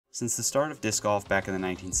Since the start of disc golf back in the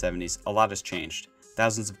 1970s, a lot has changed.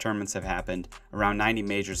 Thousands of tournaments have happened, around 90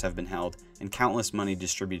 majors have been held, and countless money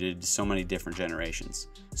distributed to so many different generations.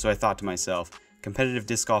 So I thought to myself, competitive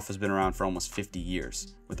disc golf has been around for almost 50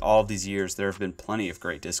 years. With all of these years, there have been plenty of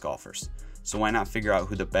great disc golfers. So why not figure out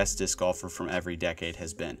who the best disc golfer from every decade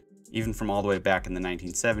has been? Even from all the way back in the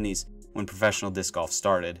 1970s, when professional disc golf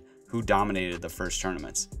started, who dominated the first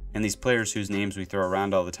tournaments? And these players whose names we throw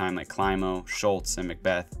around all the time like Climo, Schultz, and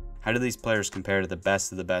McBeth, how do these players compare to the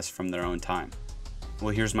best of the best from their own time?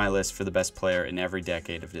 Well, here's my list for the best player in every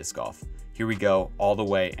decade of disc golf. Here we go, all the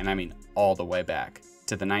way, and I mean all the way back,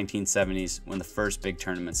 to the 1970s when the first big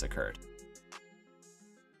tournaments occurred.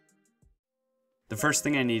 The first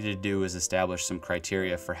thing I needed to do was establish some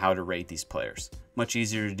criteria for how to rate these players. Much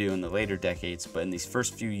easier to do in the later decades, but in these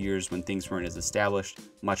first few years when things weren't as established,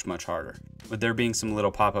 much harder. With there being some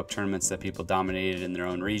little pop-up tournaments that people dominated in their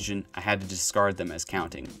own region, I had to discard them as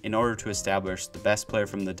counting. In order to establish the best player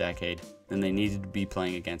from the decade, then they needed to be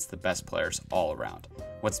playing against the best players all around.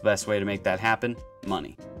 What's the best way to make that happen?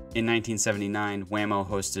 Money. In 1979, Wham-O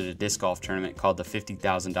hosted a disc golf tournament called the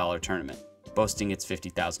 $50,000 tournament, boasting its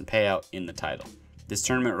 $50,000 payout in the title. This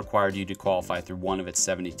tournament required you to qualify through one of its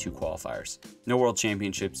 72 qualifiers. No World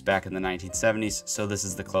Championships back in the 1970s, so this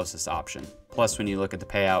is the closest option. Plus, when you look at the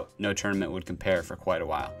payout, no tournament would compare for quite a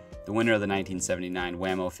while. The winner of the 1979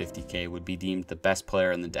 Wham-O 50K would be deemed the best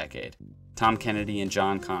player in the decade. Tom Kennedy and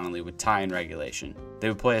John Connolly would tie in regulation. They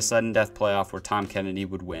would play a sudden death playoff where Tom Kennedy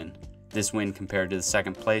would win. This win compared to the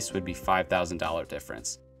second place would be $5,000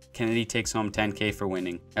 difference. Kennedy takes home $10K for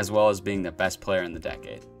winning, as well as being the best player in the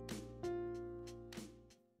decade.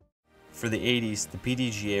 For the 80s, the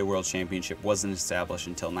PDGA World Championship wasn't established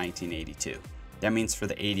until 1982. That means for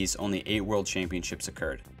the 80s, only 8 World Championships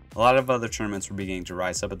occurred. A lot of other tournaments were beginning to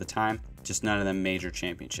rise up at the time, just none of them major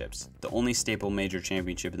championships. The only staple major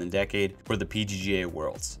championship in the decade were the PDGA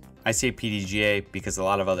Worlds. I say PDGA because a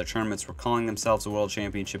lot of other tournaments were calling themselves World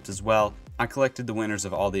Championships as well. I collected the winners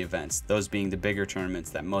of all the events, those being the bigger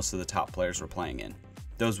tournaments that most of the top players were playing in.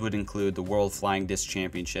 Those would include the World Flying Disc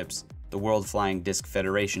Championships, the World Flying Disc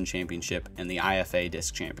Federation Championship, and the IFA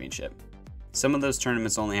Disc Championship. Some of those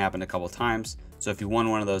tournaments only happened a couple times, so if you won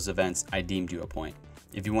one of those events, I deemed you a point.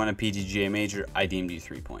 If you won a PDGA major, I deemed you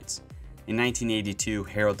 3 points. In 1982,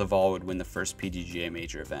 Harold Duvall would win the first PDGA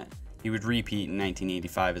major event. He would repeat in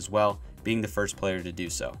 1985 as well, being the first player to do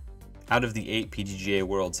so. Out of the 8 PDGA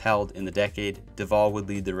Worlds held in the decade, Duvall would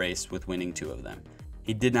lead the race with winning 2 of them.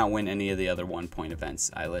 He did not win any of the other 1-point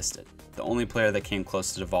events I listed. The only player that came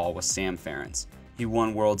close to Duvall was Sam Ferens. He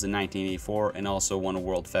won Worlds in 1984 and also won a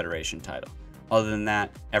World Federation title. Other than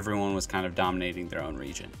that, everyone was kind of dominating their own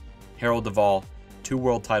region. Harold Duvall, 2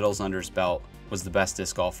 world titles under his belt, was the best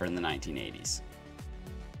disc golfer in the 1980s.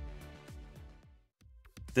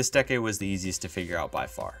 This decade was the easiest to figure out by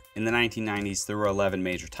far. In the 1990s, there were 11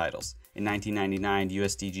 major titles. In 1999, the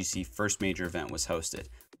USDGC first major event was hosted.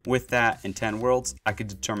 With that and 10 worlds, I could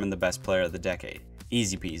determine the best player of the decade.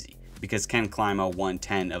 Easy peasy, because Ken Climo won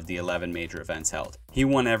 10 of the 11 major events held. He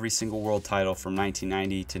won every single world title from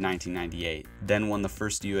 1990 to 1998, then won the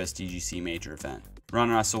first USDGC major event. Ron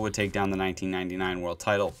Russell would take down the 1999 world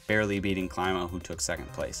title, barely beating Climo, who took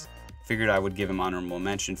second place. Figured I would give him honorable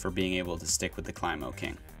mention for being able to stick with the Climo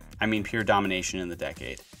King. I mean pure domination in the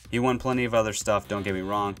decade. He won plenty of other stuff, don't get me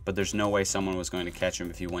wrong, but there's no way someone was going to catch him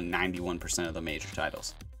if he won 91% of the major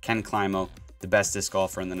titles. Ken Climo, the best disc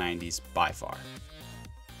golfer in the 90s by far.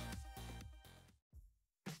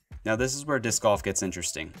 Now this is where disc golf gets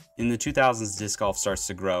interesting. In the 2000s, disc golf starts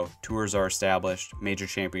to grow, tours are established, major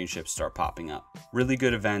championships start popping up. Really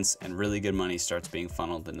good events and really good money starts being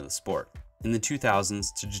funneled into the sport. In the 2000s,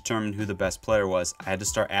 to determine who the best player was, I had to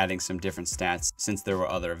start adding some different stats since there were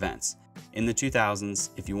other events. In the 2000s,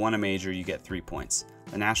 if you won a major, you get 3 points.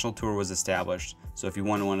 The national tour was established, so if you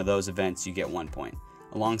won one of those events, you get 1 point.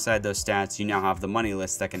 Alongside those stats, you now have the money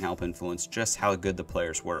list that can help influence just how good the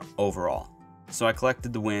players were overall. So I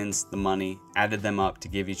collected the wins, the money, added them up to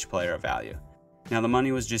give each player a value. Now the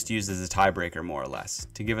money was just used as a tiebreaker more or less,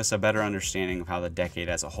 to give us a better understanding of how the decade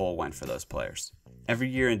as a whole went for those players. Every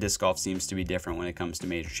year in disc golf seems to be different when it comes to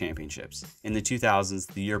major championships. In the 2000s,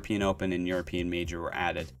 the European Open and European Major were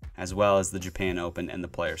added, as well as the Japan Open and the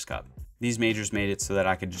Players Cup. These majors made it so that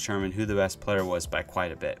I could determine who the best player was by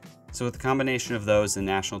quite a bit. So with the combination of those and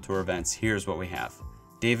national tour events, here's what we have.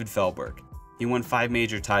 David Feldberg. He won 5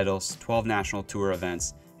 major titles, 12 national tour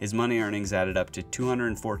events. His money earnings added up to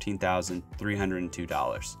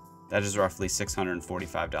 $214,302. That is roughly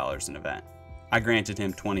 $645 an event. I granted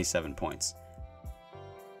him 27 points.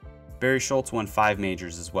 Barry Schultz won 5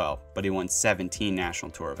 majors as well, but he won 17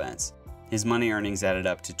 national tour events. His money earnings added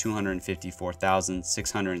up to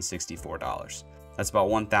 $254,664. That's about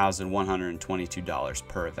 $1,122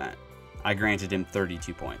 per event. I granted him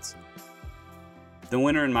 32 points. The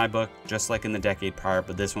winner in my book, just like in the decade prior,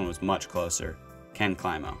 but this one was much closer, Ken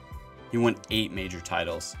Climo. He won 8 major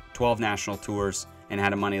titles, 12 national tours, and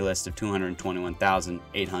had a money list of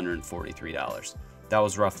 $221,843. That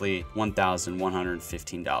was roughly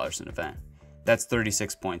 $1,115 an event. That's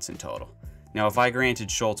 36 points in total. Now, if I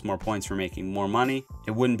granted Schultz more points for making more money,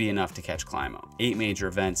 it wouldn't be enough to catch Climo. 8 major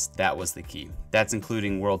events, that was the key. That's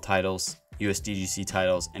including world titles, USDGC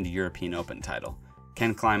titles, and a European Open title.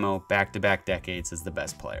 Ken Climo, back-to-back decades, is the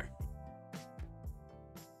best player.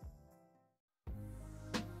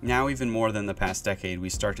 Now, even more than the past decade, we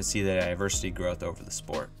start to see the diversity growth over the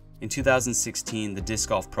sport. In 2016, the Disc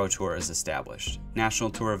Golf Pro Tour is established. National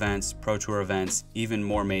Tour events, Pro Tour events, even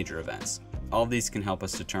more major events. All of these can help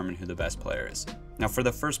us determine who the best player is. Now, for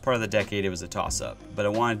the first part of the decade, it was a toss-up, but I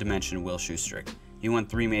wanted to mention Will Schustrick. He won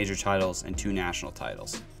 3 major titles and 2 national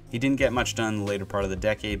titles. He didn't get much done in the later part of the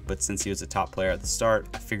decade, but since he was a top player at the start,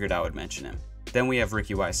 I figured I would mention him. Then we have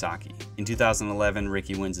Ricky Wysocki. In 2011,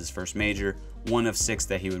 Ricky wins his first major, one of 6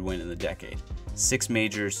 that he would win in the decade. 6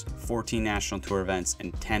 majors, 14 national tour events,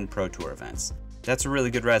 and 10 pro tour events. That's a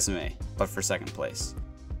really good resume, but for second place.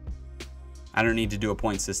 I don't need to do a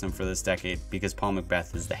point system for this decade because Paul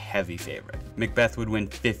McBeth is the heavy favorite. McBeth would win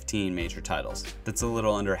 15 major titles. That's a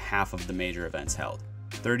little under half of the major events held.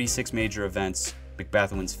 36 major events,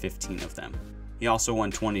 McBeth wins 15 of them. He also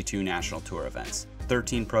won 22 national tour events,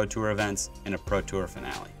 13 pro tour events, and a pro tour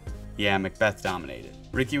finale. Yeah, McBeth dominated.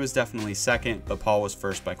 Ricky was definitely second, but Paul was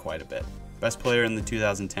first by quite a bit. Best player in the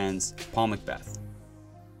 2010s, Paul McBeth.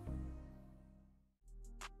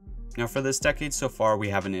 Now, for this decade so far, we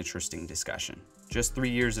have an interesting discussion. Just 3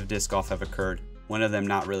 years of disc golf have occurred, one of them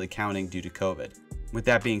not really counting due to COVID. With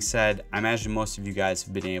that being said, I imagine most of you guys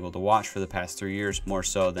have been able to watch for the past 3 years more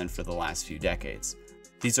so than for the last few decades.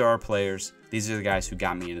 These are our players, these are the guys who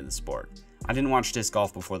got me into the sport. I didn't watch disc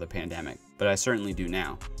golf before the pandemic, but I certainly do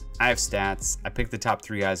now. I have stats, I picked the top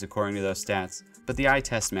 3 guys according to those stats, but the eye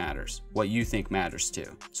test matters, what you think matters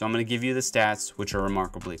too. So I'm going to give you the stats, which are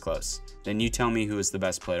remarkably close. Then you tell me who is the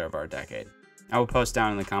best player of our decade. I will post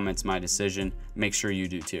down in the comments my decision, make sure you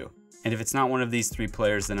do too. And if it's not one of these 3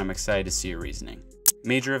 players, then I'm excited to see your reasoning.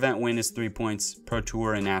 Major event win is 3 points, Pro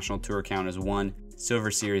Tour and National Tour count as 1, Silver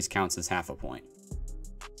Series counts as half a point.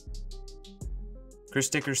 Chris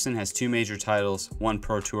Dickerson has 2 major titles, 1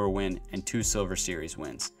 Pro Tour win, and 2 Silver Series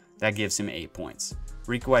wins. That gives him 8 points.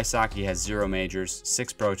 Ricky Wysocki has 0 majors,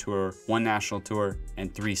 6 Pro Tour, 1 National Tour,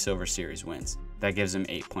 and 3 Silver Series wins. That gives him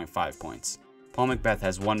 8.5 points. Paul McBeth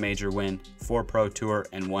has 1 major win, 4 Pro Tour,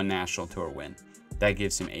 and 1 National Tour win. That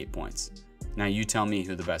gives him 8 points. Now you tell me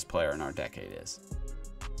who the best player in our decade is.